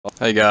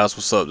Hey guys,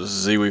 what's up? This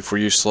is ZW for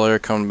You Slayer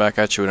coming back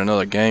at you with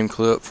another game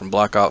clip from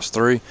Black Ops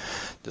 3.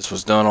 This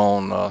was done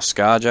on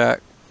Skyjacked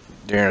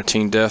during a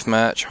team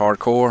deathmatch,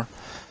 hardcore.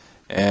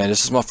 And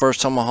this is my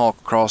first Tomahawk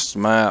across the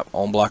map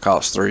on Black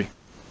Ops 3.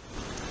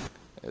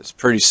 It's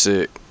pretty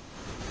sick.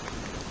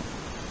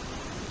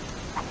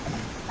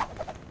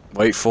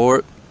 Wait for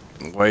it.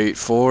 Wait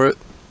for it.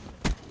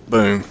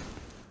 Boom.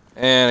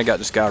 And I got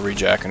this guy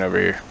rejacking over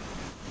here.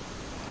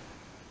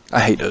 I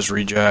hate those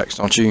rejacks,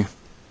 don't you?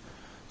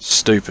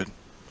 Stupid.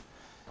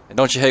 And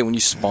don't you hate when you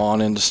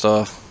spawn into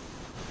stuff?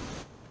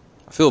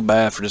 I feel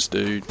bad for this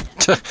dude.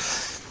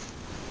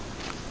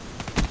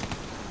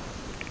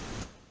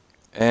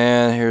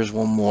 And here's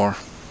one more.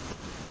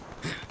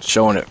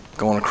 Showing it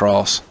going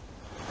across.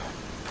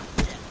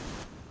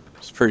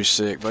 It's pretty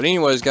sick. But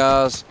anyways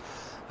guys,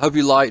 I hope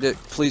you liked it.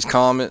 Please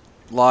comment,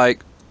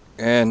 like,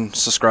 and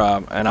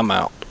subscribe. And I'm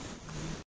out.